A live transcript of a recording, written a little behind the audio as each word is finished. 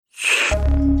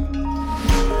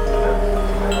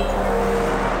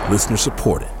Listener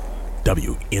supported.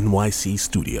 WNYC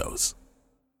Studios.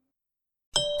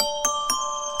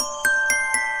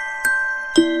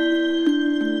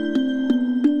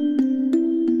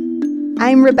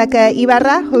 I'm Rebecca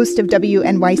Ibarra, host of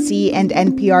WNYC and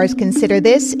NPR's Consider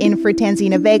This, in for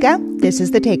Tanzina Vega. This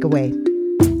is The Takeaway.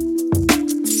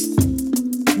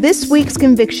 This week's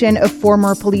conviction of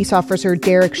former police officer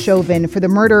Derek Chauvin for the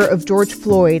murder of George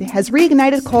Floyd has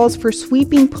reignited calls for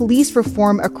sweeping police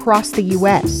reform across the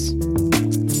U.S.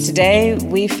 Today,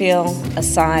 we feel a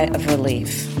sigh of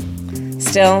relief.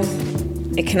 Still,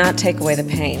 it cannot take away the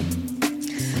pain.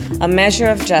 A measure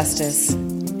of justice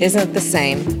isn't the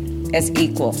same as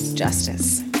equal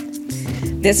justice.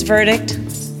 This verdict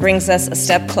brings us a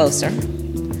step closer,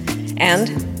 and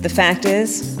the fact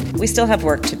is, we still have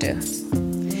work to do.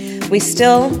 We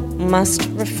still must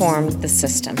reform the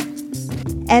system.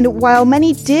 And while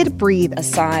many did breathe a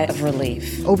sigh of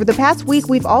relief, over the past week,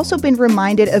 we've also been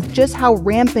reminded of just how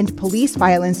rampant police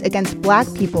violence against Black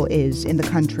people is in the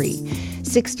country.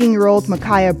 16-year-old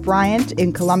Micaiah Bryant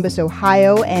in Columbus,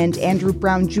 Ohio, and Andrew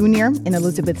Brown Jr. in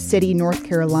Elizabeth City, North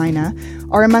Carolina,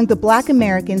 are among the Black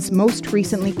Americans most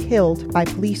recently killed by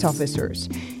police officers.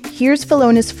 Here's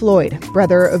Philonis Floyd,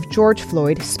 brother of George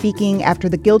Floyd, speaking after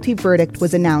the guilty verdict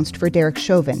was announced for Derek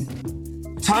Chauvin.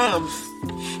 Times,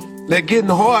 they're getting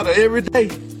harder every day.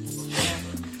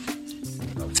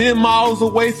 10 miles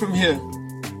away from here,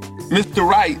 Mr.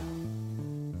 Wright,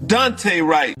 Dante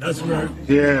Wright. That's right.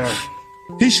 Yeah.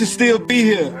 He should still be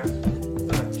here.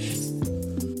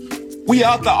 We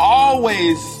have to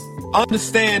always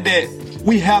understand that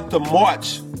we have to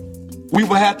march. We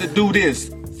will have to do this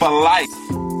for life.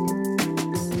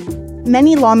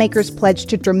 Many lawmakers pledged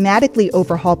to dramatically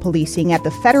overhaul policing at the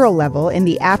federal level in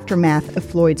the aftermath of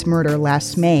Floyd's murder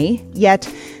last May.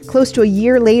 Yet, close to a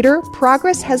year later,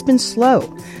 progress has been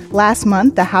slow. Last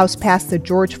month, the House passed the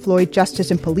George Floyd Justice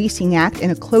and Policing Act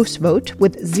in a close vote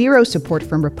with zero support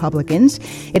from Republicans.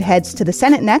 It heads to the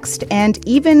Senate next, and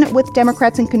even with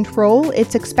Democrats in control,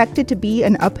 it's expected to be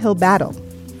an uphill battle.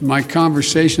 In my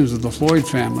conversations with the Floyd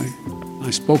family,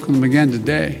 I spoke with them again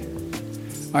today.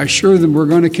 I assure them we're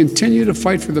going to continue to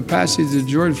fight for the passage of the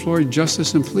George Floyd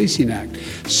Justice and Policing Act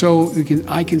so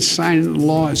I can sign into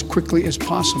law as quickly as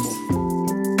possible.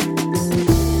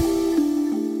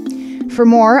 For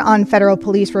more on federal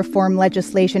police reform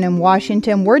legislation in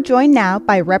Washington, we're joined now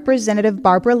by Representative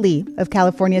Barbara Lee of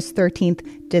California's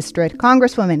 13th District.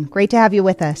 Congresswoman, great to have you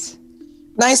with us.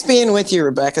 Nice being with you,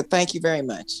 Rebecca. Thank you very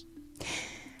much.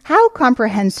 How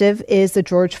comprehensive is the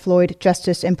George Floyd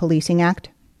Justice and Policing Act?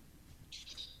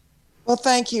 Well,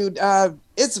 thank you.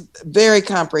 It's very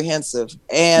comprehensive.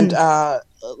 And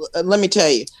let me tell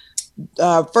you,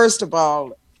 first of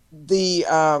all, the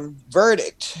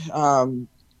verdict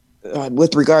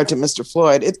with regard to Mr.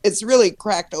 Floyd, it's really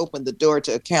cracked open the door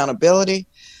to accountability.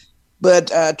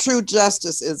 But true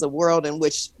justice is a world in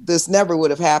which this never would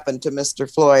have happened to Mr.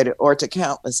 Floyd or to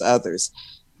countless others.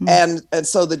 And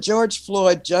so the George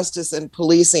Floyd Justice and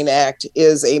Policing Act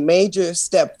is a major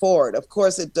step forward. Of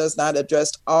course, it does not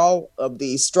address all of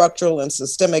the structural and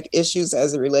systemic issues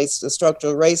as it relates to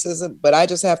structural racism. But I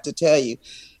just have to tell you,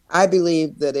 I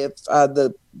believe that if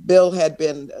the bill had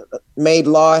been made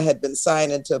law, had been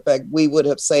signed into effect, we would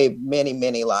have saved many,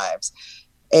 many lives.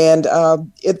 And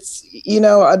it's,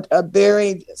 a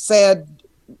very sad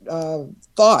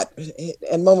thought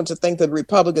and moment to think that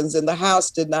Republicans in the House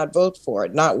did not vote for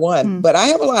it, not one. But I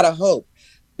have a lot of hope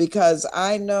because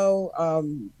I know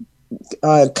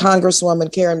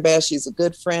Congresswoman Karen Bass, she's a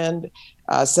good friend,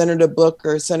 Senator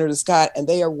Booker, Senator Scott, and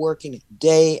they are working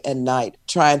day and night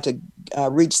trying to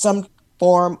reach some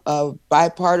form of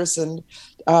bipartisan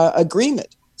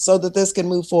agreement so that this can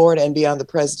move forward and be on the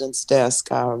president's desk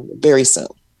very soon.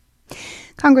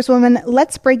 Congresswoman,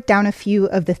 let's break down a few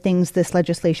of the things this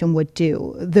legislation would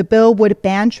do. The bill would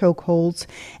ban chokeholds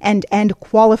and end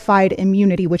qualified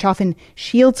immunity, which often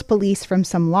shields police from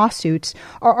some lawsuits.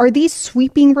 Are these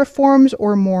sweeping reforms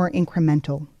or more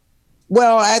incremental?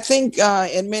 Well, I think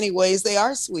in many ways they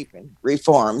are sweeping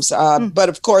reforms. But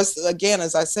of course, again,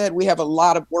 as I said, we have a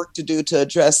lot of work to do to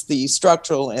address the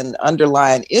structural and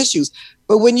underlying issues.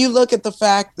 But when you look at the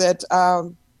fact that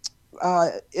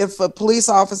if a police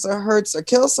officer hurts or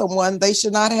kills someone, they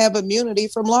should not have immunity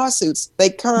from lawsuits. They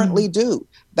currently do.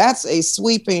 That's a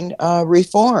sweeping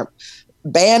reform.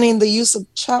 Banning the use of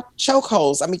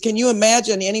chokeholds. I mean, can you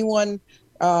imagine anyone,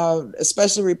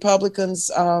 especially Republicans,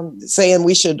 saying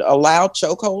we should allow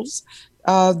chokeholds?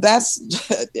 That's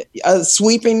a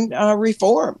sweeping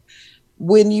reform.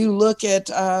 When you look at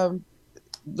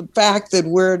the fact that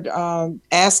we're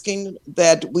asking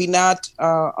that we not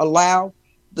allow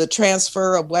the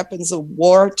transfer of weapons of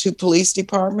war to police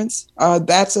departments.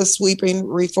 That's a sweeping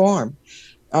reform.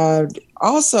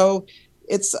 Also,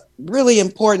 it's really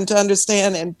important to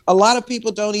understand, and a lot of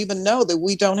people don't even know that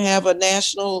we don't have a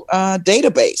national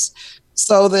database,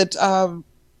 so that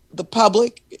the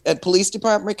public and police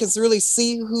department can really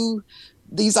see who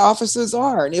these officers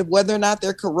are and whether or not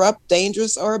they're corrupt,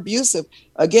 dangerous, or abusive.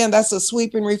 Again, that's a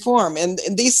sweeping reform. And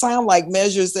these sound like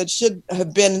measures that should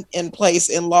have been in place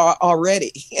in law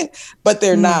already, but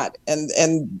they're not.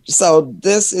 And so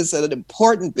this is an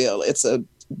important bill. It's a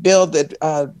bill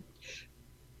that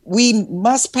we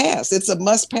must pass. It's a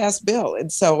must-pass bill.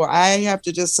 And so I have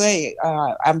to just say,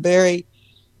 I'm very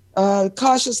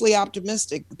cautiously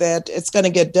optimistic that it's going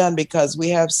to get done, because we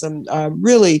have some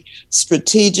really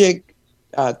strategic,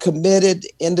 committed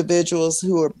individuals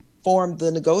who are formed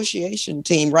the negotiation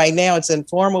team. Right now it's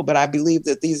informal, but I believe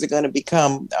that these are going to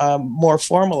become more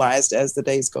formalized as the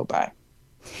days go by.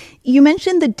 You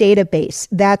mentioned the database.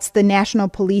 That's the National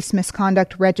Police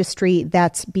Misconduct Registry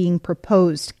that's being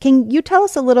proposed. Can you tell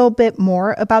us a little bit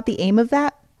more about the aim of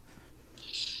that?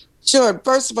 Sure.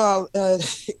 First of all,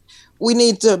 we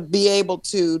need to be able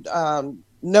to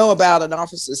know about an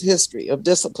officer's history of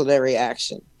disciplinary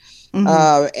action.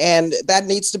 And that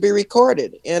needs to be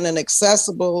recorded in an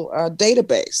accessible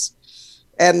database.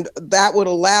 And that would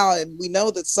allow, and we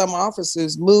know that some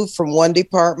officers move from one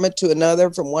department to another,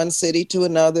 from one city to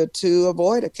another, to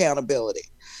avoid accountability.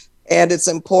 And it's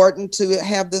important to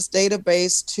have this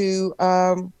database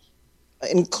to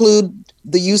include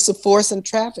the use of force and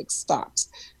traffic stops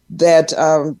that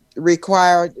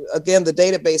require, again, the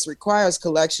database requires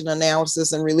collection,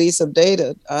 analysis, and release of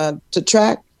data to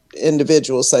track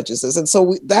individuals such as this. And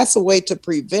so that's a way to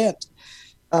prevent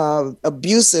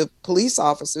abusive police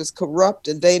officers, corrupt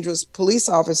and dangerous police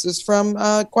officers from,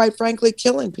 quite frankly,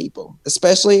 killing people,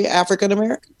 especially African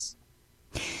Americans.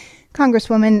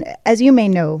 Congresswoman, as you may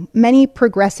know, many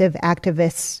progressive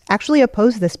activists actually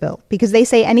oppose this bill because they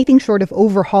say anything short of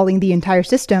overhauling the entire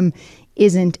system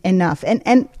isn't enough.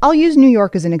 And I'll use New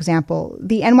York as an example.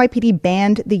 The NYPD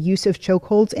banned the use of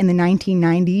chokeholds in the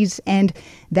 1990s, and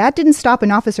that didn't stop an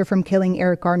officer from killing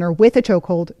Eric Garner with a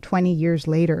chokehold 20 years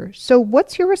later. So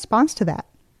what's your response to that?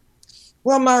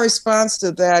 Well, my response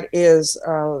to that is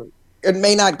it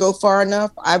may not go far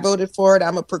enough. I voted for it.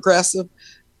 I'm a progressive.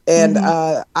 And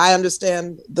I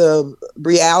understand the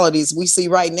realities we see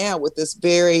right now with this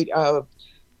very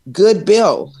good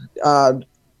bill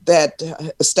that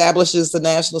establishes the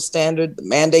national standard,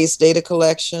 mandates data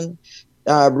collection,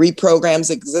 reprograms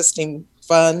existing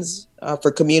funds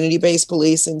for community-based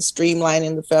policing,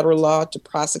 streamlining the federal law to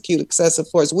prosecute excessive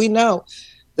force. We know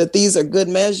that these are good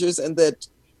measures and that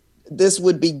this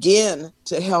would begin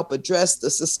to help address the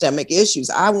systemic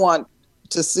issues. I want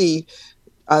to see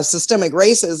systemic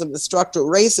racism and structural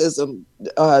racism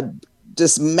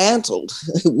dismantled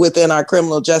within our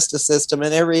criminal justice system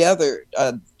and every other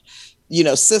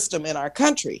system in our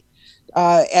country.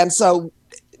 And so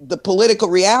the political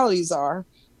realities are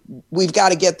we've got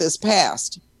to get this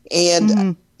passed.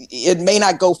 And it may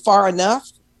not go far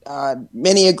enough.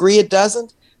 Many agree it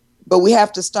doesn't. But we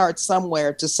have to start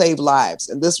somewhere to save lives.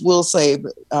 And this will save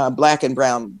Black and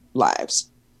brown lives.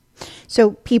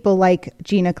 So people like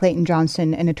Gina Clayton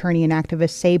Johnson, an attorney and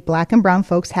activist, say Black and brown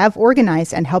folks have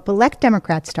organized and helped elect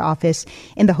Democrats to office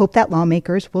in the hope that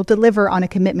lawmakers will deliver on a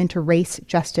commitment to race,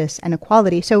 justice, and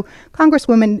equality. So,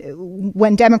 Congresswoman,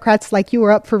 when Democrats like you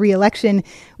are up for re-election,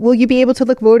 will you be able to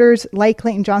look voters like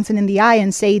Clayton Johnson in the eye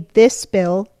and say this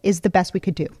bill is the best we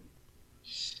could do?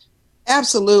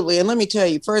 Absolutely. And let me tell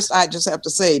you, first, I just have to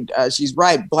say she's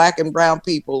right. Black and brown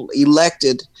people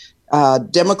elected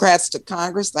Democrats to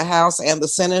Congress, the House, and the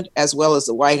Senate, as well as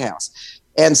the White House.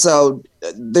 And so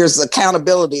there's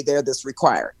accountability there that's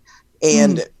required.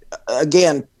 And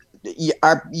again,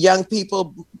 our young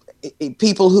people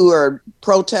who are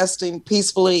protesting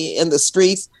peacefully in the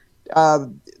streets,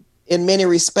 in many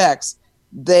respects,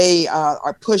 they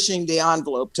are pushing the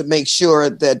envelope to make sure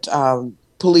that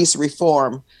police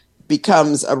reform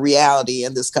becomes a reality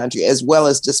in this country, as well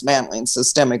as dismantling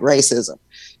systemic racism.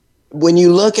 When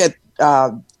you look at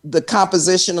the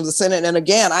composition of the Senate, and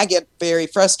again, I get very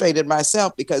frustrated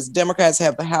myself because Democrats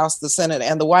have the House, the Senate,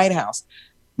 and the White House.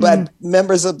 But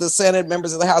members of the Senate,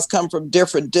 members of the House come from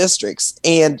different districts.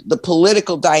 And the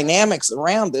political dynamics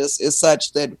around this is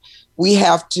such that we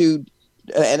have to,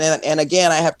 and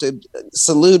again, I have to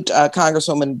salute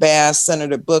Congresswoman Bass,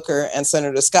 Senator Booker, and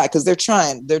Senator Scott, because they're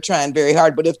trying very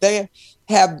hard. But if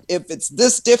it's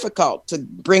this difficult to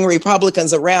bring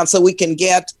Republicans around so we can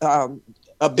get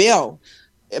a bill,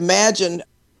 imagine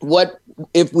what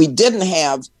if we didn't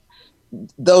have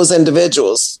those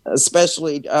individuals,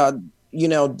 especially,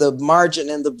 the margin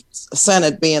in the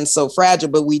Senate being so fragile,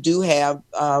 but we do have,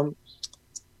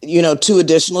 2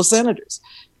 additional senators.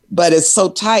 But it's so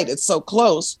tight, it's so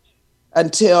close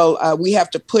until we have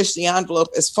to push the envelope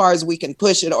as far as we can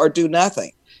push it or do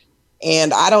nothing.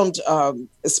 And I don't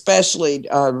especially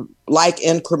like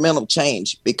incremental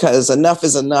change, because enough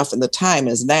is enough and the time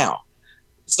is now.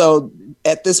 So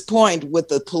at this point, with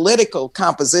the political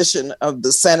composition of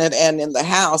the Senate and in the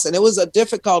House, and it was a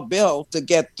difficult bill to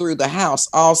get through the House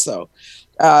also,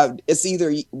 it's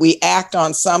either we act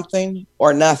on something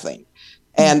or nothing.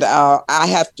 And I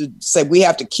have to say, we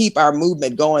have to keep our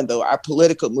movement going, though, our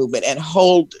political movement, and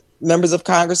hold members of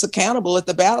Congress accountable at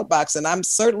the ballot box. And I'm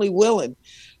certainly willing.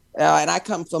 And I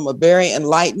come from a very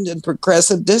enlightened and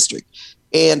progressive district.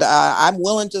 And I'm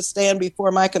willing to stand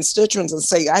before my constituents and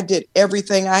say, I did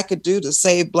everything I could do to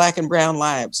save Black and brown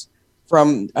lives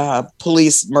from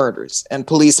police murders and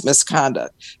police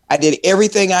misconduct. I did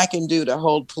everything I can do to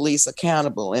hold police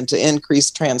accountable and to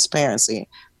increase transparency.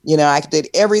 I did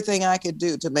everything I could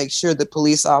do to make sure that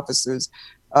police officers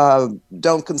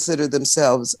don't consider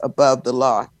themselves above the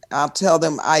law. I'll tell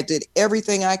them I did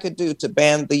everything I could do to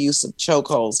ban the use of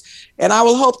chokeholds. And I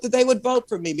will hope that they would vote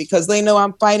for me, because they know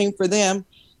I'm fighting for them.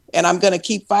 And I'm going to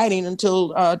keep fighting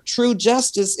until true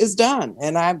justice is done.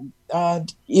 And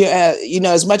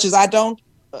as much as I don't,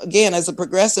 again, as a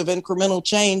progressive, incremental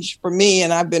change for me,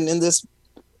 and I've been in this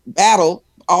battle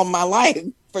all my life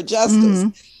for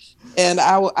justice. And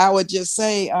I would just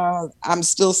say I'm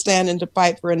still standing to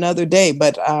fight for another day.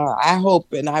 But I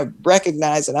hope, and I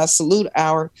recognize, and I salute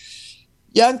our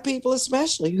young people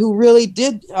especially, who really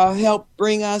did help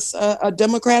bring us a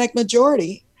Democratic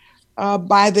majority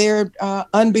by their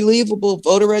unbelievable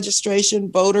voter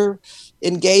registration, voter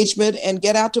engagement, and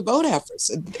get out to vote efforts.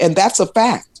 And that's a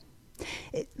fact.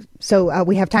 So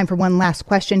we have time for one last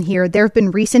question here. There have been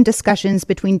recent discussions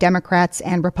between Democrats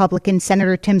and Republicans,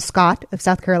 Senator Tim Scott of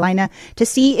South Carolina, to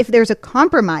see if there's a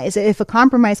compromise, if a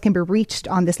compromise can be reached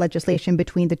on this legislation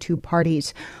between the two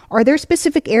parties. Are there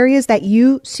specific areas that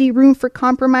you see room for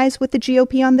compromise with the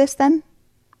GOP on this then?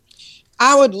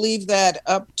 I would leave that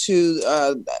up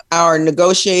to our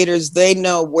negotiators. They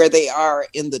know where they are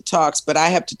in the talks, but I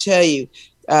have to tell you,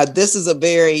 this is a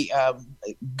very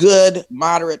good,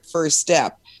 moderate first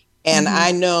step. And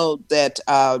I know that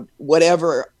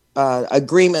whatever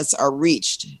agreements are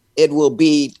reached, it will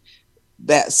be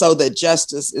that so that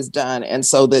justice is done, and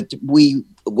so that we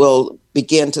will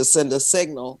begin to send a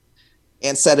signal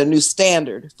and set a new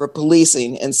standard for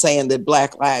policing and saying that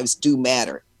Black lives do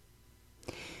matter.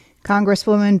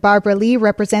 Congresswoman Barbara Lee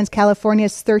represents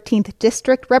California's 13th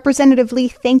District. Representative Lee,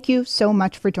 thank you so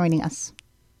much for joining us.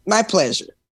 My pleasure.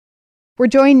 We're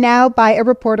joined now by a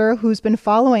reporter who's been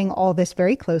following all this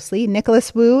very closely.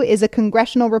 Nicholas Wu is a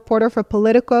congressional reporter for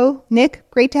Politico. Nick,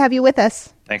 great to have you with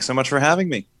us. Thanks so much for having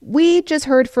me. We just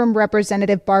heard from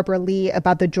Representative Barbara Lee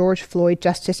about the George Floyd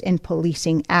Justice in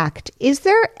Policing Act. Is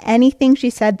there anything she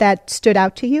said that stood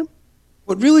out to you?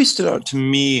 What really stood out to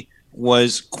me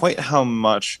was quite how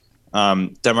much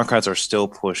Democrats are still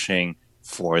pushing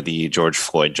for the George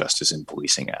Floyd Justice in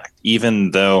Policing Act,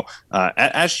 even though,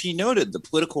 as she noted, the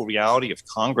political reality of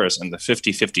Congress and the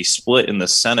 50-50 split in the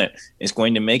Senate is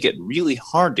going to make it really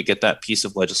hard to get that piece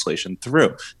of legislation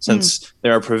through, since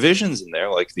there are provisions in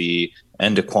there like the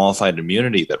end to qualified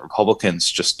immunity that Republicans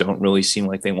just don't really seem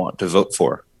like they want to vote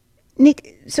for.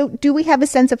 Nick, so do we have a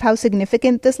sense of how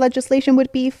significant this legislation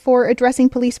would be for addressing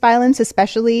police violence,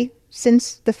 especially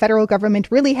since the federal government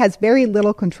really has very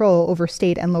little control over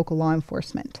state and local law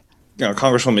enforcement?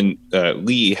 Congresswoman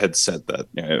Lee had said that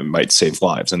it might save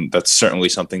lives, and that's certainly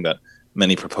something that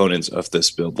many proponents of this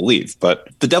bill believe. But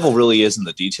the devil really is in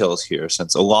the details here,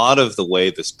 since a lot of the way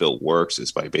this bill works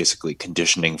is by basically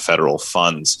conditioning federal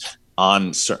funds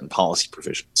on certain policy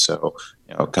provisions. So,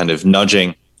 kind of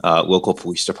nudging local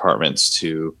police departments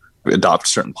to adopt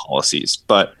certain policies.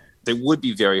 But they would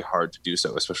be very hard to do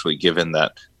so, especially given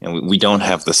that we don't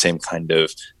have the same kind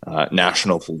of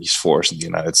national police force in the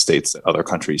United States that other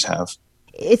countries have.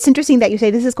 It's interesting that you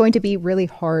say this is going to be really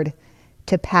hard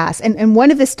to pass. And one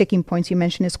of the sticking points you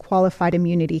mentioned is qualified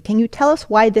immunity. Can you tell us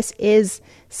why this is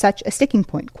such a sticking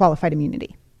point, qualified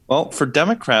immunity? Well, for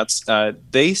Democrats,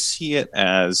 they see it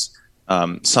as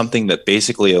something that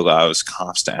basically allows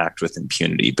cops to act with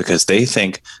impunity, because they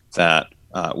think that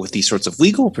with these sorts of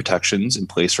legal protections in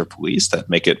place for police that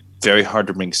make it very hard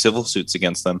to bring civil suits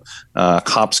against them,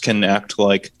 cops can act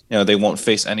like they won't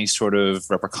face any sort of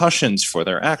repercussions for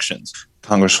their actions.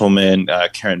 Congresswoman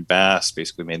Karen Bass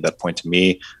basically made that point to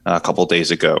me a couple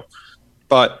days ago.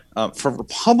 But for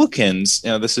Republicans,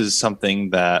 this is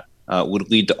something that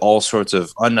would lead to all sorts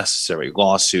of unnecessary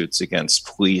lawsuits against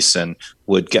police and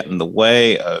would get in the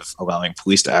way of allowing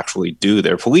police to actually do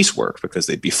their police work because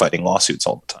they'd be fighting lawsuits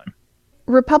all the time.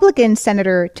 Republican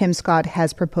Senator Tim Scott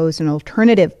has proposed an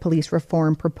alternative police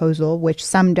reform proposal, which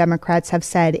some Democrats have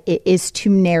said it is too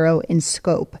narrow in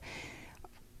scope.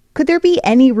 Could there be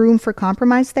any room for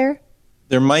compromise there?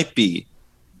 There might be.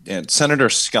 And Senator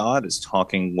Scott is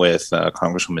talking with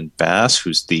Congresswoman Bass,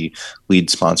 who's the lead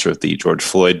sponsor of the George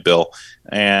Floyd bill.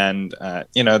 And,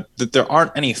 there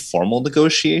aren't any formal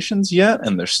negotiations yet,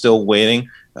 and they're still waiting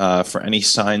for any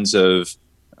signs of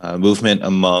movement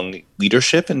among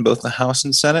leadership in both the House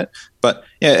and Senate. But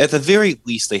at the very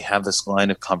least, they have this line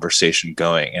of conversation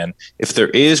going. And if there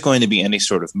is going to be any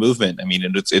sort of movement,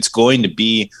 it's going to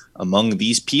be among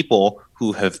these people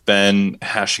who have been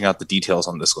hashing out the details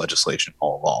on this legislation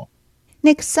all along.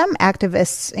 Nick, some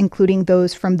activists, including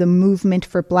those from the Movement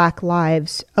for Black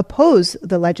Lives, oppose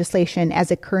the legislation as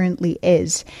it currently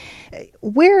is.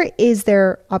 Where is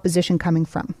their opposition coming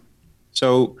from?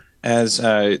 So, as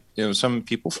some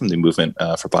people from the Movement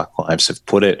for Black Lives have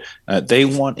put it, they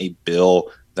want a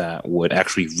bill that would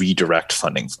actually redirect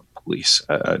funding from police,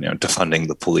 defunding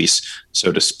the police,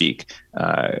 so to speak.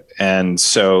 And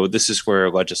so this is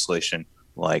where legislation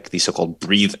like the so-called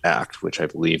BREATHE Act, which I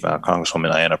believe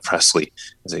Congresswoman Ayanna Pressley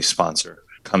is a sponsor,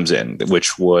 comes in,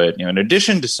 which would, in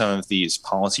addition to some of these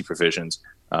policy provisions,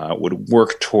 would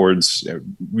work towards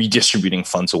redistributing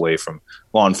funds away from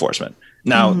law enforcement.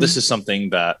 Now, this is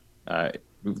something that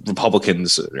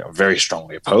Republicans very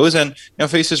strongly oppose and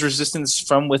faces resistance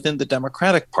from within the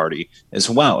Democratic Party as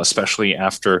well, especially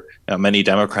after many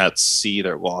Democrats see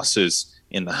their losses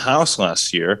in the House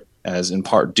last year as in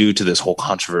part due to this whole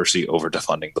controversy over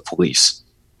defunding the police.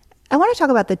 I want to talk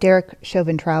about the Derek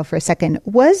Chauvin trial for a second.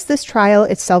 Was this trial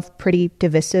itself pretty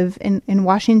divisive in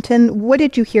Washington? What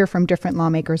did you hear from different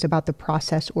lawmakers about the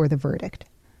process or the verdict?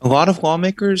 A lot of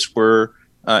lawmakers were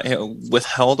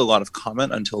withheld a lot of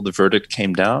comment until the verdict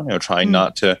came down, trying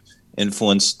not to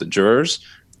influence the jurors.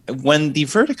 When the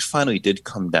verdict finally did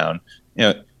come down,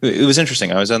 it was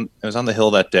interesting. I was on the Hill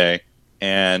that day,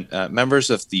 and members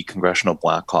of the Congressional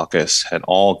Black Caucus had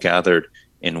all gathered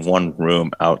in one room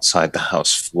outside the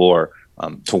House floor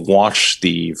to watch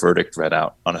the verdict read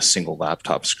out on a single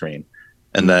laptop screen.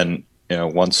 And then,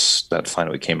 once that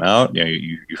finally came out,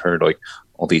 you heard like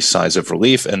all these sighs of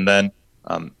relief, and then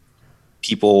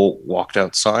people walked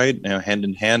outside, hand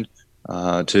in hand,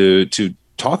 to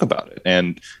talk about it.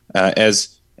 And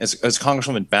as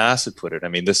Congresswoman Bass had put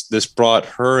it, this brought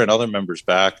her and other members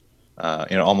back,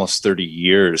 almost 30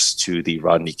 years to the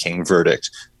Rodney King verdict,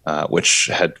 which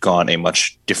had gone a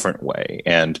much different way.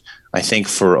 And I think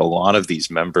for a lot of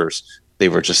these members, they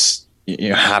were just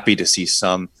happy to see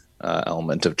some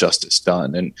element of justice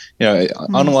done. And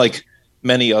unlike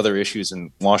many other issues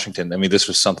in Washington, this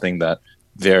was something that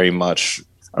very much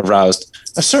aroused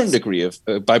a certain degree of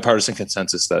bipartisan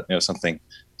consensus that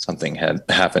something had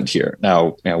happened here.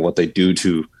 Now, what they do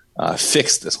to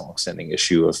fix this longstanding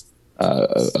issue of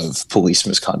police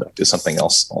misconduct is something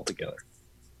else altogether.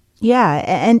 Yeah,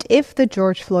 and if the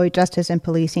George Floyd Justice and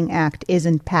Policing Act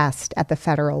isn't passed at the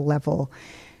federal level,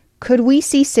 could we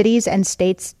see cities and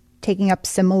states taking up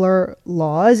similar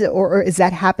laws, or is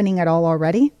that happening at all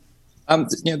already?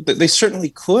 They certainly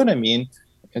could.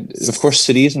 Of course,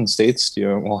 cities and states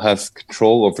will have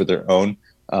control over their own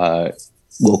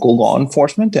local law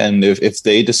enforcement, and if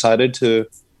they decided to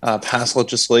pass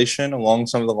legislation along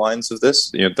some of the lines of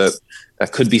this, that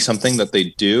could be something that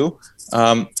they do.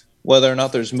 Whether or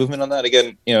not there's movement on that,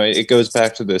 again, it goes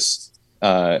back to this,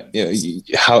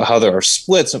 how there are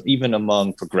splits even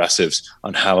among progressives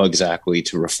on how exactly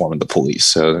to reform the police.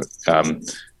 So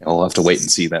we'll have to wait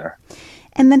and see there.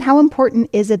 And then how important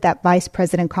is it that Vice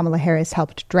President Kamala Harris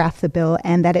helped draft the bill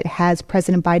and that it has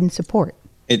President Biden's support?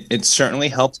 It certainly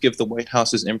helped give the White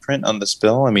House's imprint on this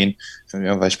bill.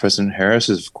 Vice President Harris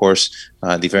is, of course,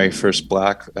 the very first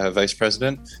Black vice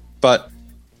president. But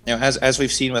as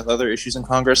we've seen with other issues in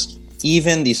Congress,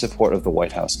 even the support of the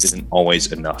White House isn't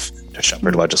always enough to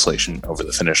shepherd legislation over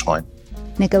the finish line.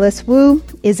 Nicholas Wu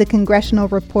is a congressional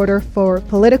reporter for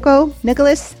Politico.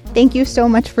 Nicholas, thank you so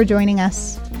much for joining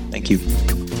us. Thank you.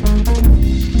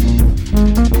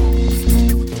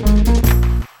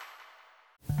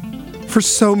 For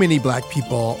so many Black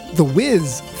people, The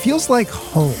Wiz feels like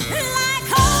home.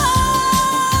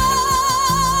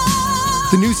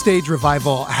 The new stage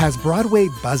revival has Broadway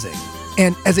buzzing,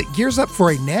 and as it gears up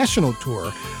for a national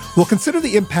tour, we'll consider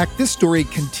the impact this story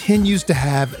continues to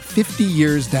have 50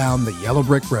 years down the yellow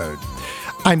brick road.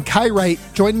 I'm Kai Wright.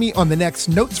 Join me on the next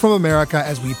Notes from America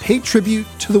as we pay tribute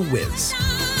to The Wiz.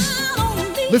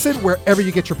 Listen wherever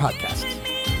you get your podcasts.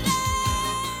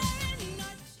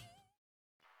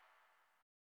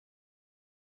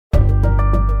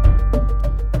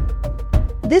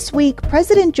 This week,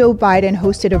 President Joe Biden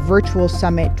hosted a virtual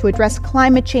summit to address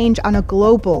climate change on a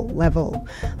global level.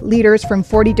 Leaders from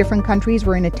 40 different countries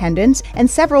were in attendance, and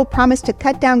several promised to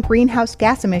cut down greenhouse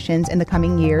gas emissions in the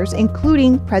coming years,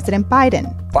 including President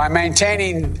Biden. By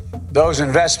maintaining those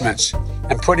investments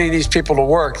and putting these people to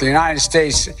work, the United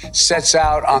States sets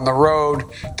out on the road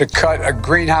to cut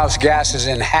greenhouse gases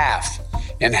in half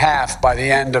by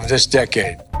the end of this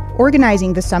decade.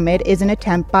 Organizing the summit is an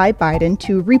attempt by Biden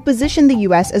to reposition the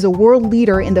U.S. as a world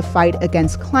leader in the fight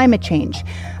against climate change.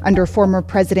 Under former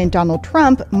President Donald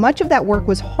Trump, much of that work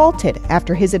was halted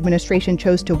after his administration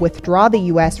chose to withdraw the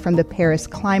U.S. from the Paris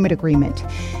Climate Agreement.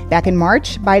 Back in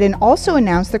March, Biden also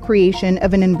announced the creation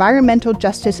of an Environmental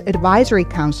Justice Advisory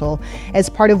Council as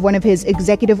part of one of his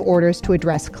executive orders to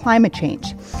address climate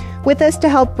change. With us to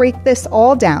help break this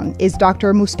all down is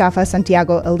Dr. Mustafa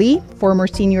Santiago Ali, former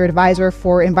senior advisor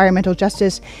for environmental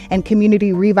justice and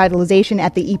community revitalization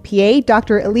at the EPA.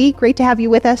 Dr. Ali, great to have you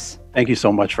with us. Thank you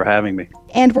so much for having me.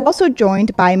 And we're also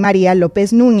joined by Maria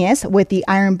Lopez Nunez with the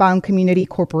Ironbound Community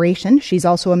Corporation. She's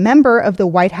also a member of the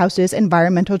White House's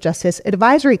Environmental Justice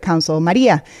Advisory Council.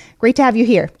 Maria, great to have you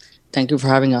here. Thank you for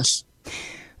having us.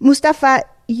 Mustafa,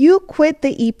 you quit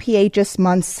the EPA just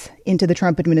months into the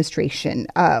Trump administration.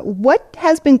 What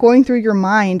has been going through your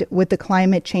mind with the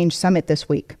climate change summit this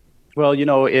week? Well,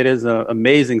 it is an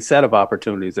amazing set of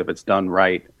opportunities if it's done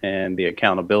right and the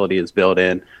accountability is built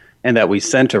in, and that we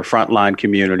center frontline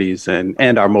communities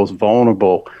and our most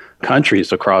vulnerable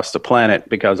countries across the planet,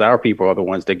 because our people are the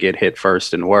ones that get hit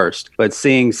first and worst. But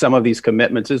seeing some of these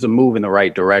commitments is a move in the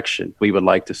right direction. We would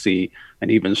like to see an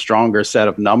even stronger set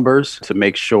of numbers to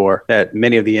make sure that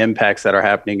many of the impacts that are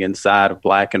happening inside of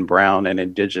Black and Brown and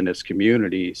Indigenous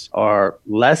communities are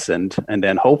lessened and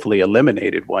then hopefully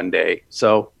eliminated one day.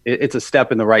 So it's a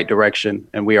step in the right direction,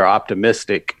 and we are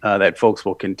optimistic that folks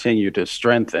will continue to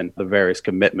strengthen the various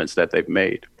commitments that they've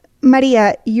made.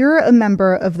 Maria, you're a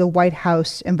member of the White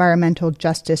House Environmental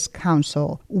Justice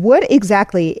Council. What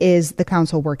exactly is the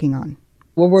council working on?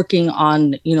 We're working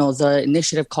on, the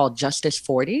initiative called Justice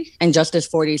 40. And Justice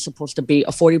 40 is supposed to be a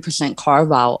 40%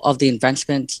 carve out of the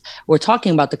investments. We're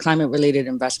talking about the climate related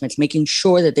investments, making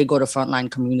sure that they go to frontline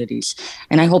communities.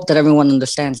 And I hope that everyone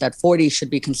understands that 40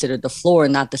 should be considered the floor,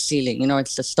 not the ceiling.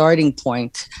 It's the starting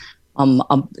point.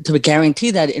 To guarantee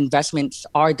that investments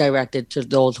are directed to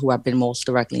those who have been most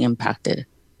directly impacted.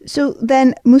 So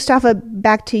then, Mustafa,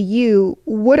 back to you.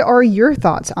 What are your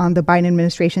thoughts on the Biden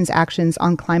administration's actions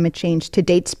on climate change to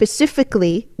date,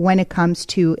 specifically when it comes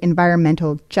to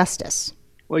environmental justice?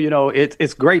 Well,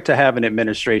 it's great to have an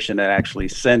administration that actually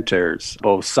centers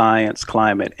both science,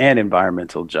 climate, and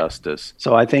environmental justice.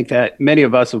 So I think that many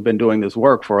of us who've been doing this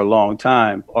work for a long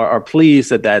time are pleased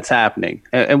that that's happening.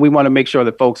 And we want to make sure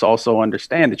that folks also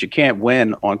understand that you can't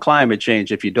win on climate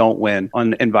change if you don't win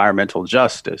on environmental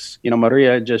justice.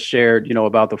 Maria just shared,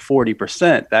 about the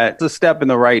 40%. That's a step in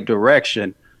the right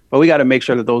direction. But we got to make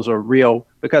sure that those are real,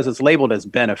 because it's labeled as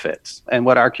benefits. And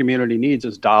what our community needs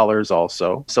is dollars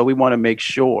also. So we want to make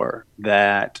sure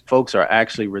that folks are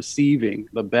actually receiving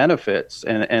the benefits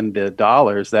and the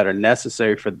dollars that are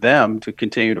necessary for them to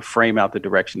continue to frame out the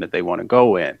direction that they want to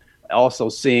go in. Also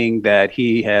seeing that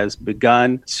he has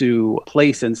begun to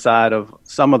place inside of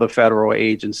some of the federal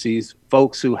agencies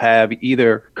folks who have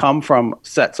either come from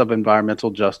sets of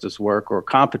environmental justice work or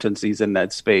competencies in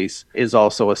that space is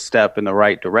also a step in the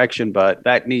right direction. But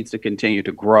that needs to continue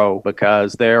to grow,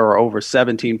 because there are over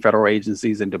 17 federal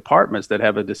agencies and departments that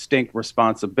have a distinct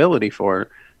responsibility for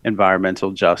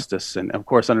environmental justice. And of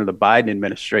course, under the Biden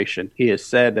administration, he has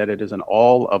said that it is an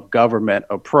all of government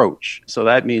approach. So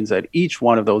that means that each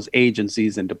one of those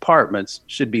agencies and departments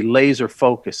should be laser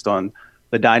focused on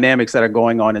the dynamics that are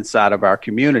going on inside of our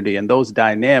community, and those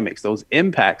dynamics, those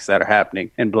impacts that are happening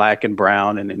in Black and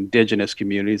Brown and Indigenous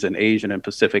communities and Asian and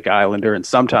Pacific Islander and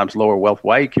sometimes lower wealth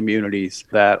white communities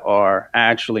that are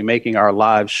actually making our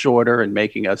lives shorter and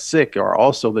making us sick, are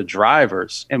also the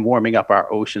drivers in warming up our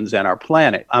oceans and our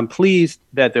planet. I'm pleased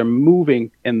that they're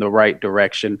moving in the right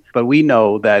direction, but we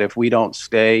know that if we don't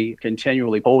stay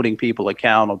continually holding people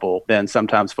accountable, then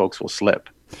sometimes folks will slip.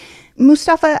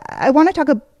 Mustafa, I want to talk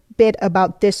a bit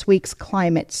about this week's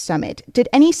climate summit. Did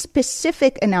any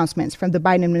specific announcements from the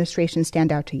Biden administration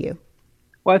stand out to you?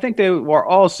 Well, I think they were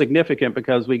all significant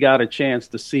because we got a chance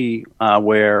to see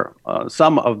where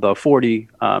some of the 40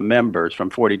 members from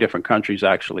 40 different countries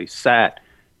actually sat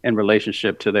in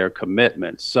relationship to their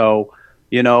commitments. So,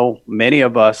 many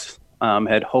of us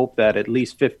had hoped that at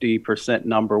least 50%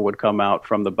 number would come out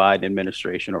from the Biden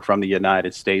administration or from the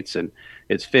United States, and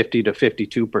it's 50 to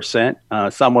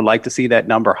 52%. Some would like to see that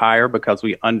number higher because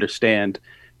we understand,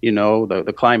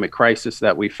 the climate crisis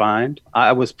that we find.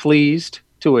 I was pleased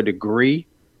to a degree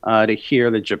to hear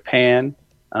that Japan,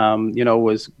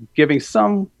 was giving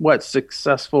somewhat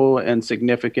successful and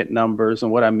significant numbers.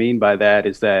 And what I mean by that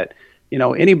is that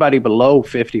anybody below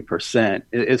 50%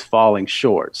 is falling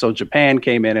short. So Japan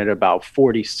came in at about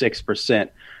 46%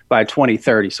 by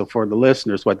 2030. So for the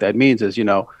listeners, what that means is,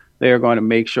 they're going to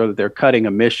make sure that they're cutting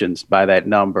emissions by that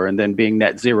number and then being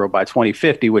net zero by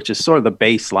 2050, which is sort of the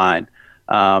baseline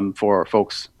for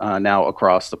folks now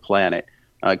across the planet.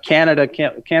 Canada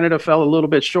fell a little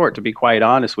bit short, to be quite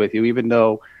honest with you, even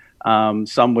though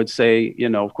some would say,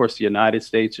 of course, the United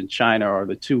States and China are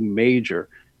the two major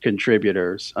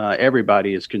contributors.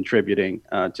 Everybody is contributing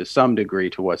to some degree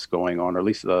to what's going on, or at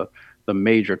least the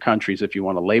major countries, if you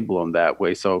want to label them that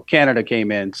way. So Canada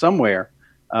came in somewhere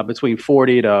between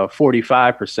 40 to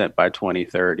 45% by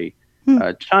 2030.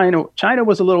 China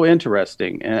was a little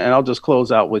interesting, and I'll just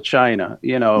close out with China.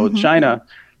 China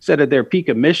said that their peak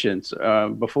emissions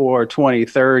before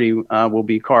 2030 will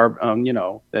be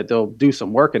that they'll do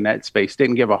some work in that space.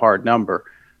 Didn't give a hard number,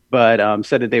 but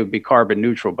said that they would be carbon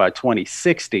neutral by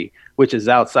 2060, which is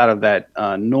outside of that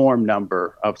norm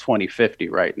number of 2050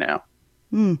 right now.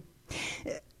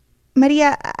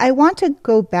 Maria, I want to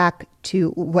go back to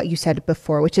what you said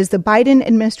before, which is the Biden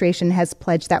administration has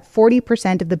pledged that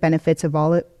 40% of the benefits of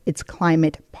all its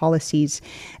climate policies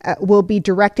will be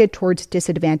directed towards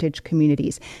disadvantaged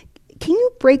communities. Can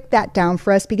you break that down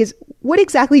for us? Because what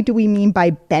exactly do we mean by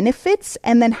benefits?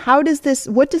 And then what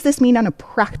does this mean on a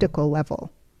practical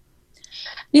level?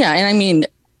 Yeah, and I mean,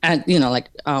 like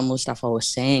Mustafa was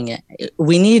saying,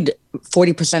 we need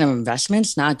 40% of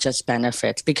investments, not just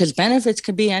benefits, because benefits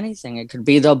could be anything. It could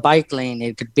be the bike lane.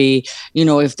 It could be,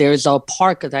 if there's a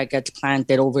park that gets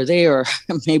planted over there,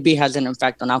 maybe has an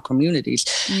effect on our communities.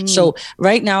 So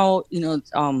right now,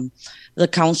 the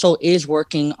council is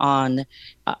working on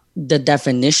the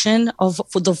definition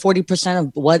for the 40%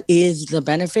 of what is the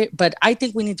benefit. But I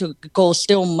think we need to go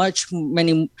still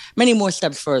many more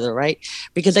steps further, right?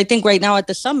 Because I think right now at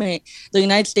the summit, the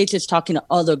United States is talking to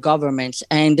other governments,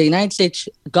 and the United States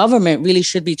government really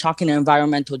should be talking to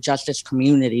environmental justice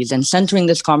communities and centering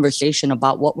this conversation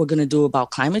about what we're going to do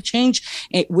about climate change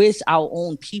with our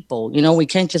own people. We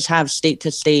can't just have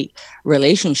state-to-state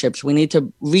relationships. We need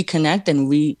to reconnect and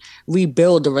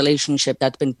rebuild the relationship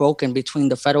that's been broken between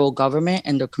the federal government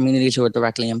and the communities who are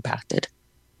directly impacted.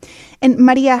 And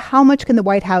Maria, how much can the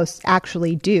White House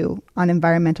actually do on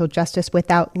environmental justice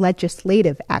without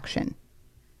legislative action?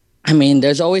 I mean,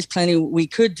 there's always plenty we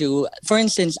could do. For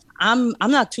instance, I'm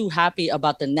not too happy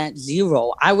about the net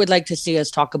zero. I would like to see us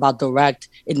talk about direct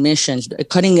emissions,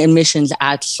 cutting emissions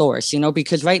at source,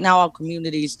 because right now our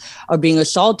communities are being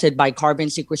assaulted by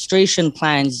carbon sequestration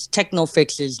plans, techno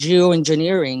fixes,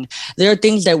 geoengineering. There are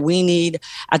things that we need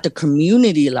at the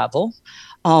community level.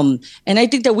 And I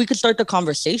think that we could start the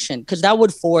conversation, because that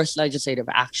would force legislative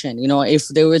action. If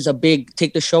there was a big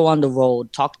take the show on the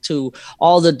road, talk to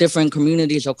all the different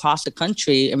communities across the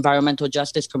country, environmental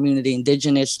justice community,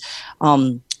 indigenous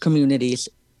communities,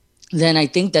 then I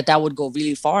think that would go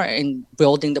really far in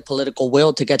building the political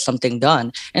will to get something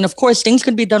done. And of course, things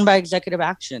could be done by executive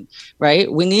action,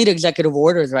 right? We need executive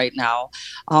orders right now.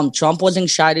 Trump wasn't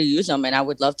shy to use them, and I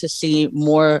would love to see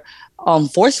more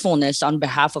forcefulness on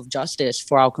behalf of justice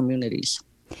for our communities.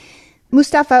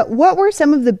 Mustafa, what were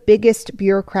some of the biggest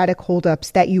bureaucratic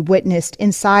holdups that you witnessed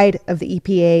inside of the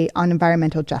EPA on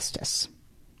environmental justice?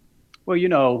 Well,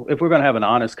 if we're going to have an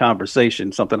honest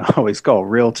conversation, something I always call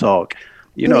real talk,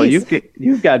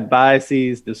 you've got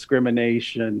biases,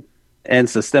 discrimination, and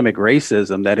systemic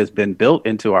racism that has been built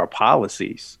into our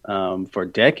policies for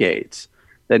decades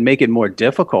that make it more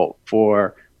difficult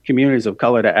for communities of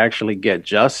color to actually get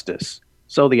justice.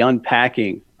 So the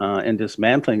unpacking and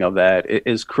dismantling of that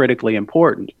is critically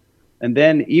important. And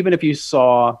then even if you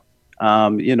saw,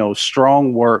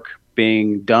 strong work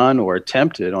being done or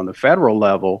attempted on the federal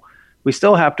level, we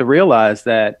still have to realize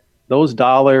that those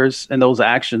dollars and those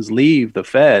actions leave the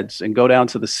feds and go down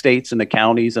to the states and the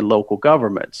counties and local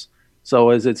governments. So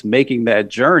as it's making that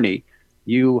journey,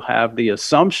 you have the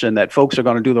assumption that folks are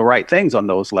going to do the right things on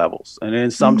those levels. And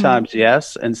then sometimes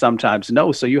yes, and sometimes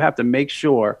no. So you have to make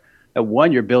sure that,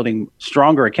 one, you're building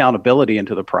stronger accountability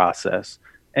into the process,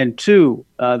 and two,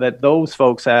 that those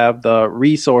folks have the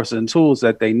resources and tools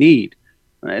that they need.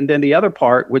 And then the other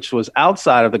part, which was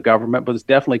outside of the government, but is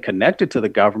definitely connected to the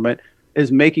government, is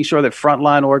making sure that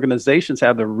frontline organizations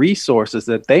have the resources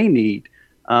that they need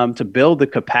to build the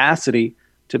capacity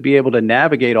to be able to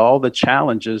navigate all the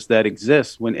challenges that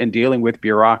exist when in dealing with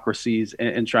bureaucracies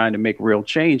and trying to make real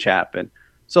change happen.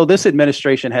 So this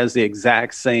administration has the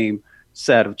exact same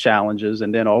set of challenges,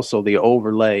 and then also the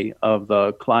overlay of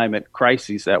the climate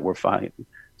crises that we're fighting.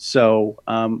 So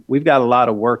we've got a lot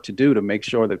of work to do to make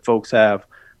sure that folks have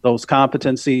those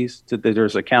competencies, that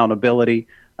there's accountability,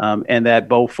 and that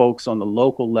both folks on the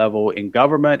local level in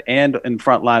government and in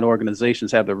frontline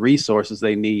organizations have the resources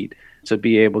they need to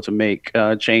be able to make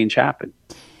change happen.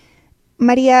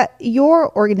 Maria,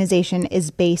 your organization is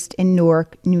based in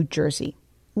Newark, New Jersey.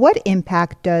 What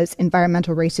impact does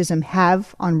environmental racism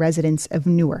have on residents of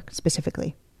Newark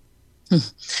specifically?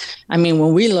 I mean,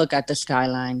 when we look at the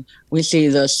skyline, we see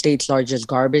the state's largest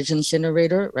garbage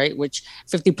incinerator, right? Which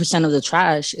 50% of the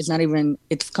trash is not even,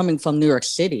 it's coming from New York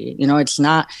City. You know, it's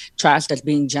not trash that's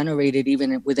being generated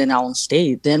even within our own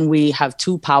state. Then we have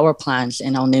 2 power plants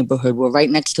in our neighborhood. We're right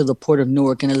next to the Port of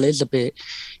Newark and Elizabeth.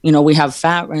 You know, we have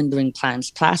fat rendering plants,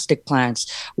 plastic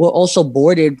plants. We're also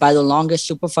bordered by the longest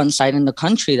Superfund site in the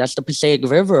country. That's the Passaic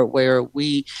River, where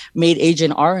we made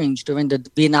Agent Orange during the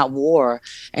Vietnam War.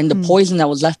 And the poison that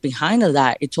was left behind of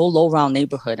that, it's all over our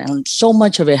neighborhood. And so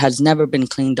much of it has never been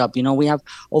cleaned up. You know, we have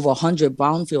over 100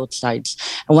 brownfield sites.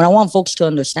 And what I want folks to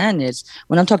understand is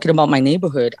when I'm talking about my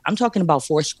neighborhood, I'm talking about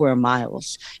 4 square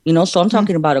miles. You know, so I'm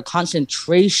talking about a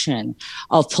concentration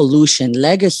of pollution,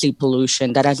 legacy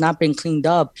pollution that has not been cleaned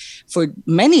up for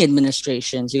many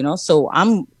administrations, you know. So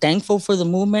I'm thankful for the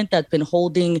movement that's been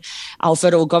holding our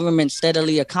federal government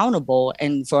steadily accountable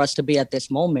and for us to be at this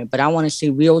moment. But I want to see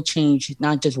real change,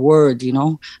 not just words, you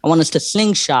know. I want us to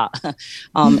slingshot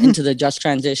into the just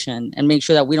transition and make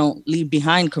sure that we don't leave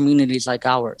behind communities like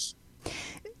ours.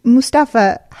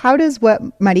 Mustafa, how does what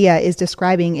Maria is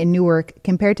describing in Newark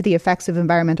compare to the effects of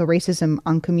environmental racism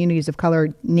on communities of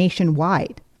color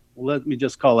nationwide? Let me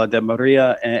just call out that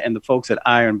Maria and the folks at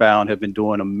Ironbound have been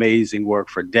doing amazing work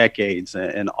for decades,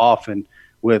 and often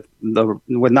with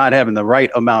not having the right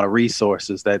amount of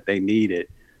resources that they needed.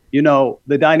 You know,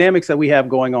 the dynamics that we have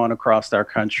going on across our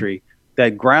country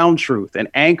that ground truth and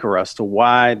anchor us to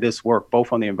why this work,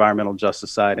 both on the environmental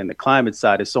justice side and the climate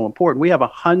side, is so important. We have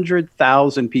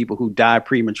 100,000 people who die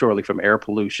prematurely from air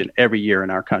pollution every year in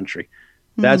our country.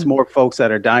 That's more folks that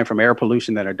are dying from air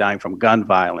pollution than are dying from gun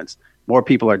violence. More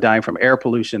people are dying from air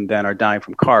pollution than are dying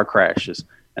from car crashes.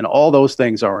 And all those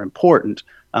things are important.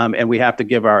 And we have to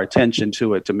give our attention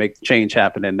to it to make change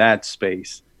happen in that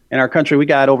space. In our country, we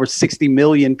got over 60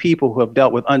 million people who have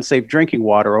dealt with unsafe drinking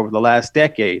water over the last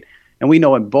decade. And we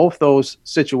know in both those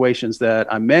situations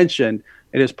that I mentioned,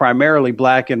 it is primarily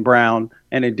Black and brown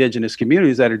and indigenous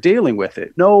communities that are dealing with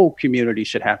it. No community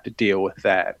should have to deal with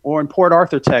that. Or in Port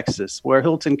Arthur, Texas, where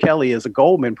Hilton Kelly is a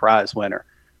Goldman Prize winner.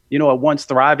 You know, a once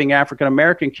thriving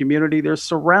African-American community, they're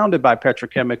surrounded by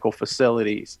petrochemical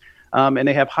facilities, and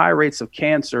they have high rates of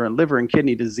cancer and liver and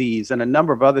kidney disease and a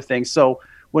number of other things. So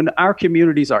when our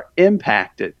communities are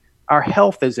impacted, our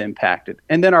health is impacted,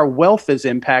 and then our wealth is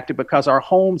impacted because our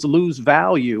homes lose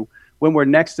value when we're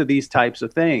next to these types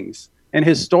of things. And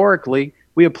historically,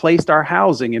 we have placed our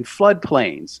housing in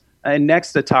floodplains and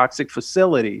next to toxic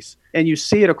facilities. And you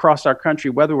see it across our country,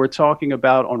 whether we're talking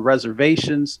about on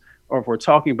reservations, or if we're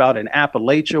talking about in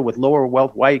Appalachia with lower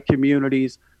wealth white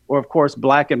communities, or of course,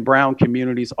 Black and brown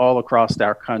communities all across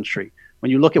our country.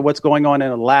 When you look at what's going on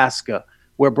in Alaska,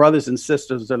 where brothers and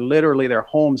sisters are literally, their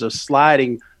homes are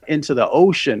sliding into the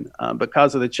ocean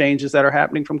because of the changes that are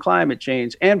happening from climate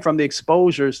change and from the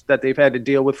exposures that they've had to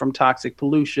deal with from toxic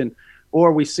pollution.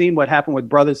 Or we've seen what happened with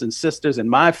brothers and sisters, and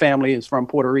my family is from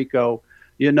Puerto Rico,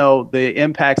 you know, the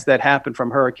impacts that happened from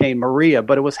Hurricane Maria,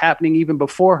 but it was happening even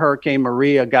before Hurricane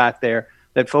Maria got there,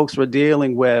 that folks were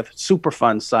dealing with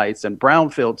Superfund sites and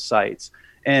brownfield sites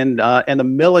and the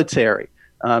military,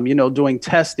 you know, doing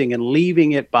testing and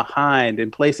leaving it behind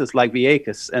in places like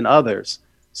Vieques and others.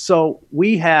 So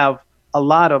we have a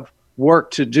lot of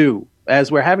work to do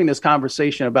as we're having this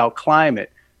conversation about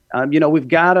climate. You know, we've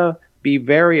got to be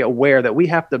very aware that we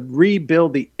have to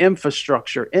rebuild the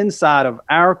infrastructure inside of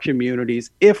our communities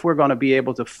if we're going to be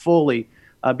able to fully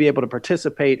be able to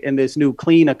participate in this new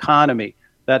clean economy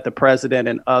that the president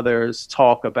and others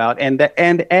talk about, and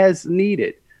as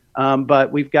needed.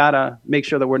 But we've got to make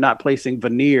sure that we're not placing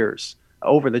veneers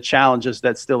over the challenges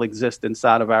that still exist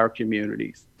inside of our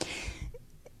communities.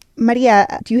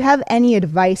 Maria, do you have any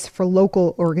advice for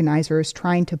local organizers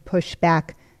trying to push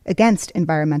back against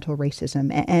environmental racism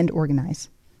and organize?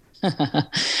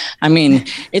 I mean,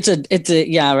 it's a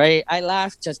yeah, right. I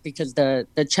laugh just because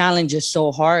the challenge is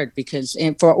so hard because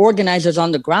for organizers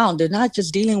on the ground, they're not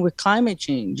just dealing with climate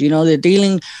change. They're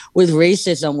dealing with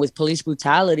racism, with police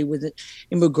brutality, with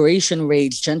immigration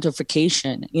raids,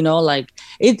 gentrification. Like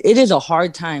it is a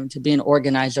hard time to be an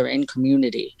organizer in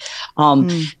community.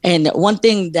 And one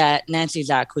thing that Nancy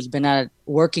Zach, who's been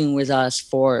working with us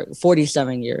for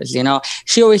 47 years,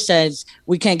 she always says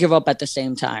we can't give up at the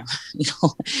same time.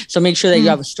 So make sure that you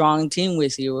have a strong team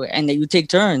with you and that you take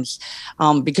turns,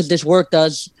 because this work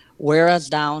does wear us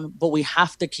down, but we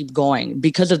have to keep going.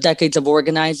 Because of decades of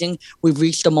organizing, we've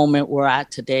reached the moment we're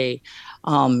at today,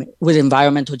 with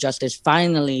environmental justice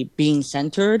finally being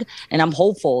centered. And I'm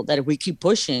hopeful that if we keep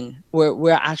pushing,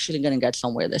 we're actually going to get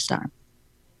somewhere this time.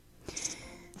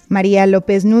 Maria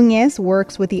Lopez Nunez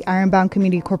works with the Ironbound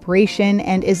Community Corporation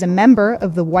and is a member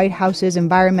of the White House's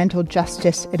Environmental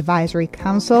Justice Advisory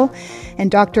Council. And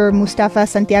Dr. Mustafa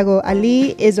Santiago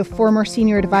Ali is a former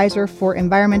senior advisor for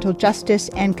environmental justice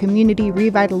and community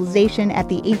revitalization at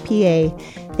the APA.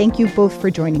 Thank you both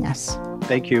for joining us.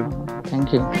 Thank you.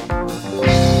 Thank you.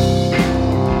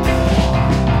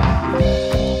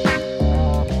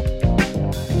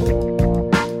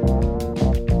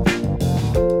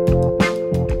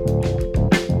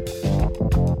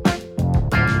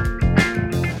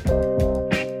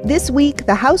 This week,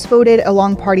 the House voted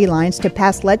along party lines to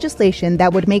pass legislation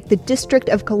that would make the District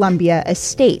of Columbia a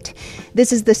state.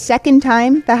 This is the second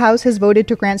time the House has voted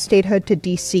to grant statehood to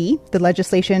D.C. The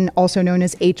legislation, also known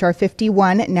as H.R.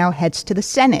 51, now heads to the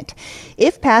Senate.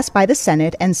 If passed by the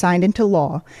Senate and signed into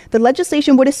law, the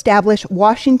legislation would establish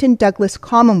Washington Douglas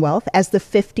Commonwealth as the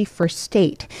 51st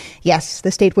state. Yes,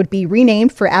 the state would be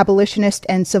renamed for abolitionist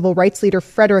and civil rights leader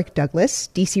Frederick Douglass.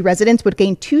 D.C. residents would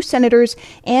gain 2 senators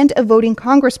and a voting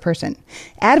congressperson.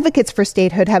 Advocates for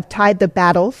statehood have tied the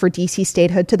battle for D.C.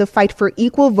 statehood to the fight for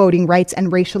equal voting rights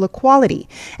and racial equality,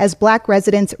 as Black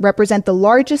residents represent the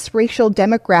largest racial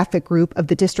demographic group of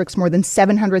the district's more than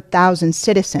 700,000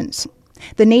 citizens.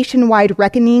 The nationwide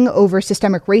reckoning over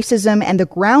systemic racism and the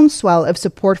groundswell of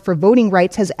support for voting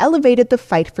rights has elevated the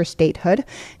fight for statehood.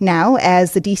 Now,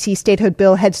 as the D.C. statehood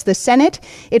bill heads to the Senate,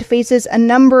 it faces a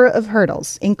number of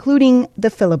hurdles, including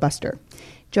the filibuster.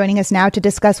 Joining us now to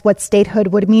discuss what statehood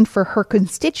would mean for her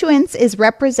constituents is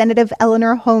Representative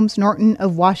Eleanor Holmes Norton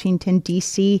of Washington,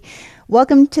 D.C.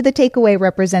 Welcome to the Takeaway,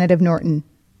 Representative Norton.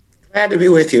 Glad to be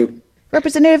with you.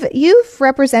 Representative, you've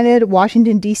represented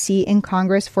Washington, D.C. in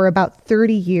Congress for about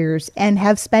 30 years and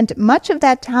have spent much of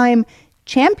that time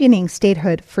championing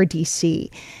statehood for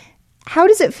D.C. How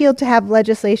does it feel to have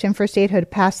legislation for statehood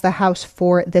pass the House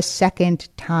for the second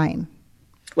time?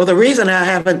 Well, the reason I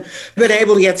haven't been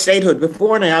able to get statehood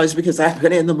before now is because I've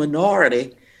been in the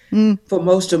minority for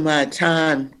most of my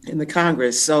time in the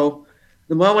Congress. So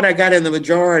the moment I got in the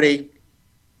majority,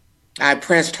 I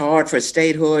pressed hard for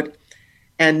statehood.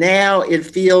 And now it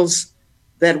feels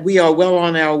that we are well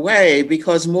on our way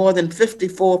because more than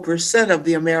 54% of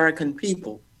the American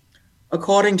people,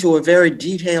 according to a very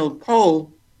detailed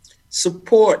poll,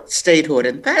 support statehood.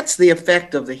 And that's the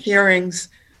effect of the hearings,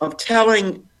 of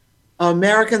telling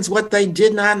Americans what they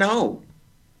did not know.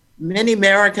 Many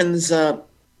Americans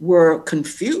were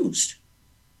confused.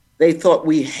 They thought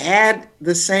we had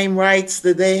the same rights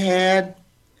that they had.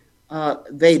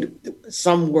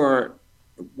 Some were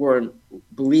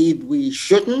believed we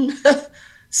shouldn't.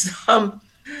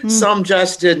 Some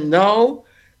just didn't know.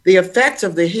 The effect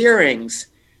of the hearings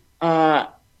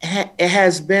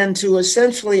has been to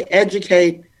essentially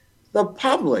educate the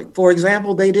public. For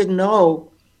example, they didn't know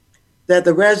that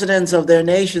the residents of their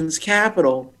nation's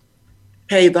capital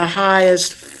pay the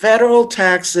highest federal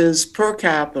taxes per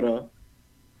capita,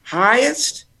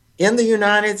 highest in the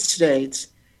United States,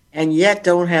 and yet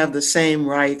don't have the same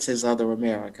rights as other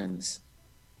Americans.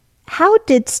 How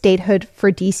did statehood for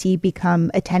D.C.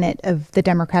 become a tenet of the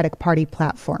Democratic Party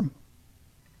platform?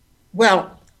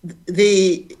 Well,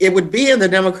 it would be in the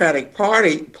Democratic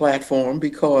Party platform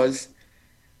because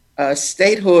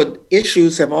statehood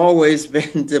issues have always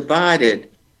been divided.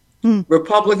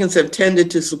 Republicans have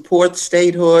tended to support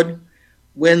statehood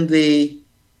when the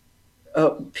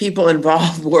people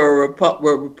involved were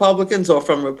Republicans or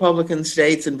from Republican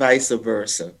states and vice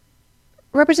versa.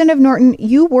 Representative Norton,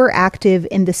 you were active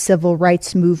in the civil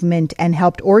rights movement and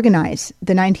helped organize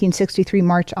the 1963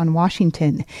 March on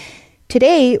Washington.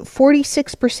 Today,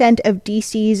 46% of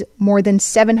D.C.'s more than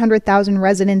 700,000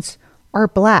 residents are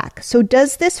Black. So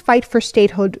does this fight for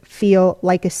statehood feel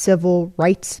like a civil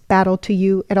rights battle to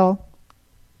you at all?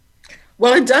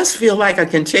 Well, it does feel like a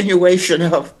continuation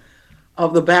of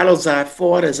the battles I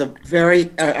fought as a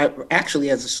actually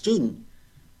as a student.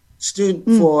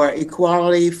 for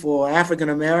equality for African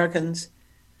Americans.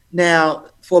 Now,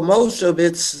 for most of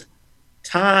its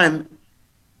time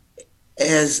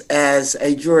as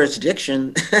a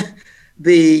jurisdiction,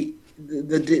 the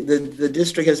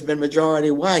district has been majority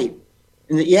white,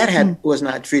 and yet was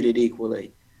not treated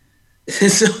equally.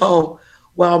 So,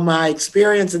 while my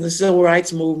experience in the civil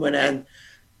rights movement and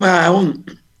my own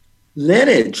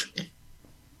lineage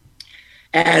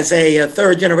as a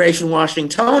third-generation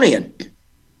Washingtonian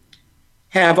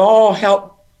have all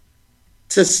helped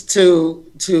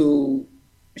to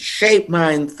shape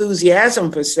my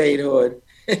enthusiasm for statehood,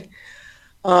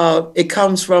 it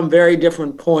comes from very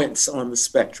different points on the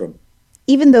spectrum.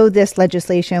 Even though this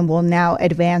legislation will now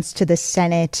advance to the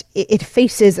Senate, it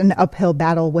faces an uphill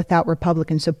battle without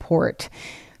Republican support.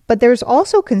 But there's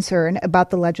also concern about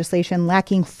the legislation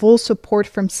lacking full support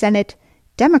from Senate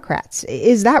Democrats.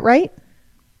 Is that right?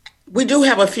 We do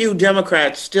have a few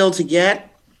Democrats still to get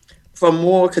from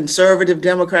more conservative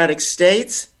Democratic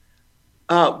states,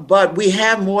 but we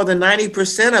have more than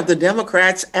 90% of the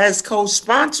Democrats as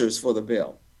co-sponsors for the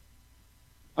bill.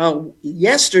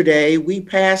 Yesterday, we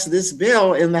passed this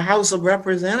bill in the House of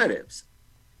Representatives,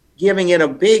 giving it a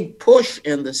big push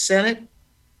in the Senate.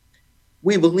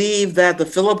 We believe that the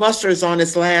filibuster is on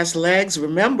its last legs.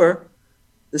 Remember,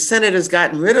 the Senate has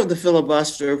gotten rid of the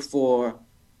filibuster for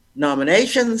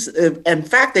nominations. In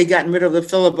fact, they've gotten rid of the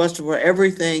filibuster for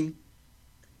everything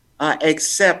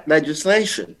except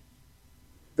legislation.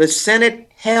 The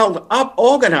Senate held up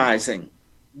organizing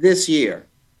this year,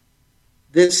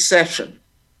 this session,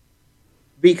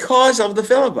 because of the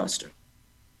filibuster.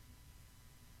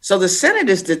 So the Senate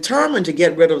is determined to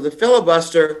get rid of the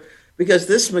filibuster because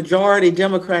this majority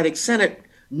Democratic Senate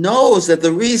knows that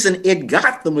the reason it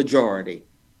got the majority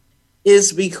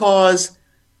is because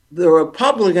the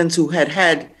Republicans who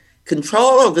had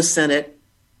control of the Senate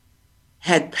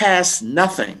had passed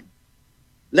nothing.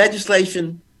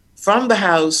 Legislation from the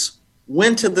House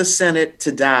went to the Senate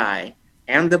to die,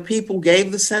 and the people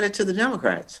gave the Senate to the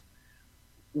Democrats.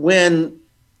 When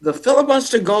the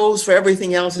filibuster goes for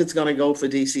everything else, it's going to go for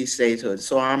D.C. statehood.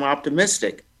 So I'm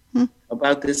optimistic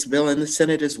about this bill in the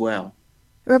Senate as well.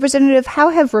 Representative, how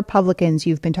have Republicans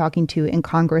you've been talking to in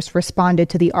Congress responded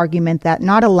to the argument that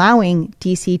not allowing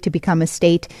D.C. to become a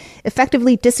state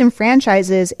effectively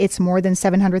disenfranchises its more than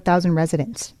 700,000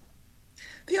 residents?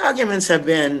 The arguments have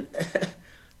been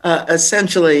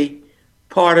essentially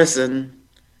partisan.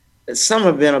 Some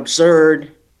have been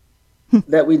absurd,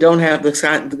 that we don't have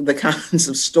the kinds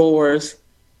of stores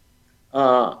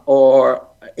or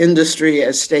industry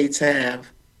as states have.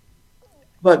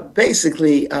 But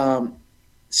basically,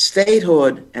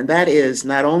 statehood, and that is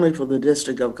not only for the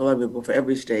District of Columbia, but for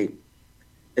every state,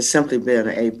 has simply been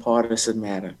a partisan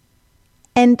matter.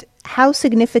 And how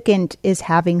significant is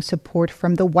having support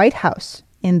from the White House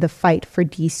in the fight for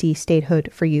D.C.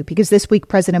 statehood for you? Because this week,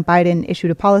 President Biden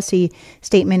issued a policy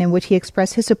statement in which he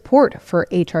expressed his support for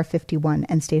H.R. 51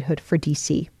 and statehood for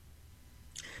D.C.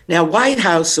 Now, White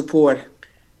House support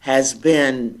has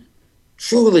been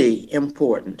truly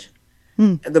important.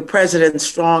 The president's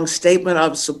strong statement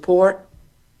of support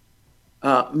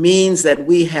means that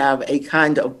we have a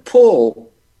kind of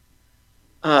pull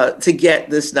to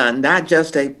get this done, not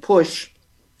just a push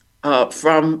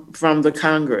from the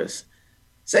Congress.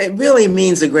 So it really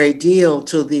means a great deal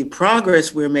to the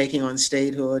progress we're making on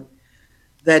statehood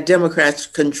that Democrats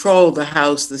control the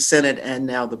House, the Senate, and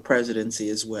now the presidency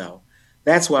as well.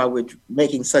 That's why we're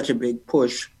making such a big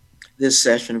push this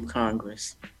session of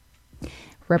Congress.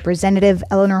 Representative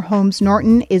Eleanor Holmes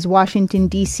Norton is Washington,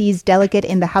 D.C.'s delegate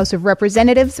in the House of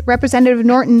Representatives. Representative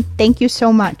Norton, thank you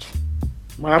so much.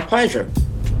 My pleasure.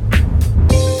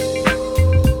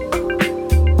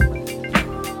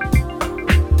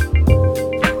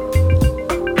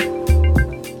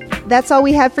 That's all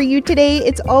we have for you today.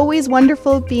 It's always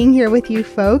wonderful being here with you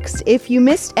folks. If you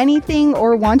missed anything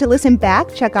or want to listen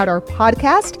back, check out our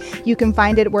podcast. You can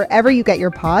find it wherever you get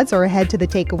your pods or head to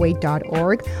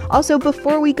thetakeaway.org. Also,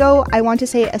 before we go, I want to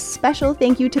say a special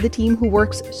thank you to the team who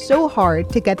works so hard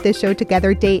to get this show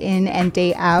together day in and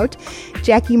day out.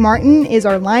 Jackie Martin is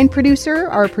our line producer.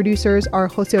 Our producers are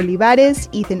Jose Olivares,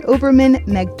 Ethan Oberman,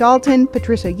 Meg Dalton,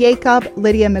 Patricia Jacob,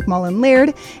 Lydia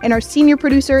McMullen-Laird, and our senior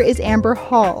producer is Amber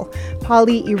Hall.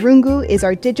 Polly Irungu is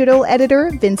our digital editor.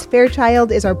 Vince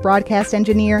Fairchild is our broadcast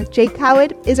engineer. Jake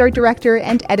Cowett is our director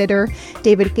and editor.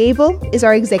 David Gable is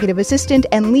our executive assistant.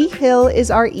 And Lee Hill is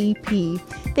our EP.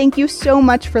 Thank you so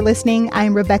much for listening.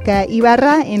 I'm Rebecca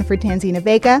Ibarra in for Tanzina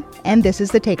Vega, and this is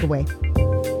The Takeaway.